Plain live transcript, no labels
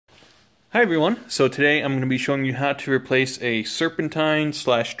Hi everyone, so today I'm going to be showing you how to replace a serpentine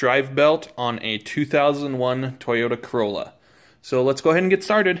 / drive belt on a 2001 Toyota Corolla. So let's go ahead and get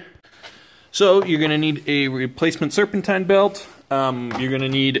started. So you're going to need a replacement serpentine belt, you're going to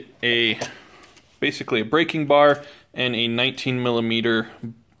need basically a braking bar and a 19mm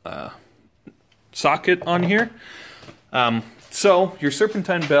socket on here. So your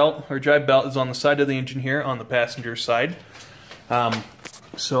serpentine belt or drive belt is on the side of the engine here on the passenger side.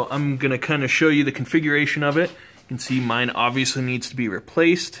 So I'm going to kind of show you the configuration of it. You can see mine obviously needs to be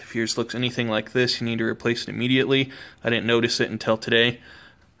replaced. If yours looks anything like this, you need to replace it immediately. I didn't notice it until today.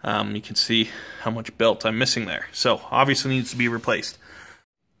 You can see how much belt I'm missing there. So obviously needs to be replaced.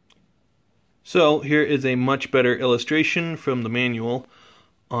 So here is a much better illustration from the manual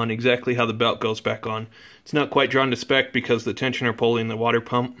on exactly how the belt goes back on. It's not quite drawn to spec because the tensioner pulley and the water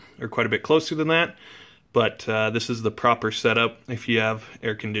pump are quite a bit closer than that. But this is the proper setup if you have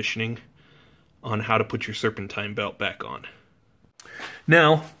air conditioning on how to put your serpentine belt back on.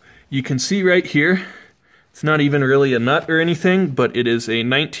 Now, you can see right here, it's not even really a nut or anything, but it is a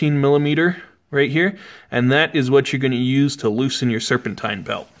 19mm right here, and that is what you're going to use to loosen your serpentine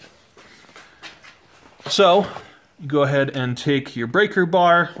belt. So, you go ahead and take your breaker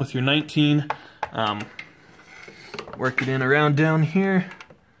bar with your 19, work it in around down here.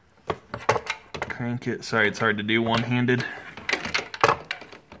 Crank it. Sorry, it's hard to do one-handed.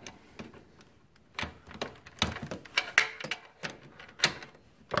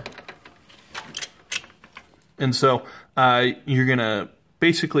 And so you're gonna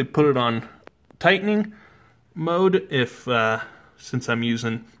basically put it on tightening mode if since I'm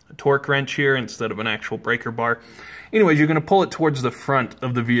using a torque wrench here instead of an actual breaker bar. Anyways, you're gonna pull it towards the front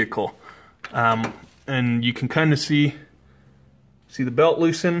of the vehicle, and you can kind of see the belt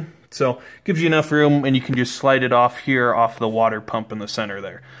loosen. So it gives you enough room, and you can just slide it off here off the water pump in the center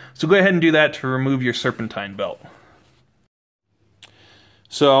there. So go ahead and do that to remove your serpentine belt.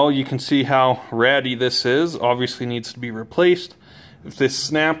 So you can see how ratty this is. Obviously needs to be replaced. If this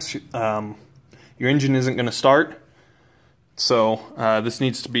snaps, your engine isn't going to start. So this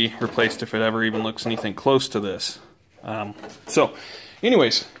needs to be replaced if it ever even looks anything close to this. So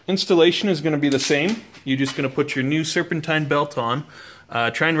anyways, installation is going to be the same. You're just going to put your new serpentine belt on.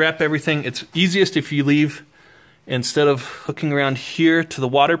 Try and wrap everything. It's easiest if you leave, instead of hooking around here to the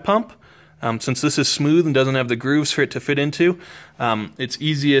water pump, since this is smooth and doesn't have the grooves for it to fit into, it's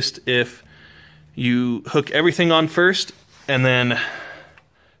easiest if you hook everything on first and then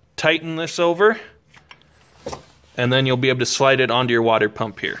tighten this over, and then you'll be able to slide it onto your water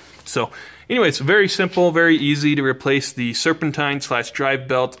pump here. So anyway, it's very simple, very easy to replace the serpentine / drive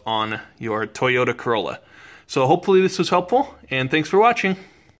belt on your Toyota Corolla. So hopefully this was helpful, and thanks for watching.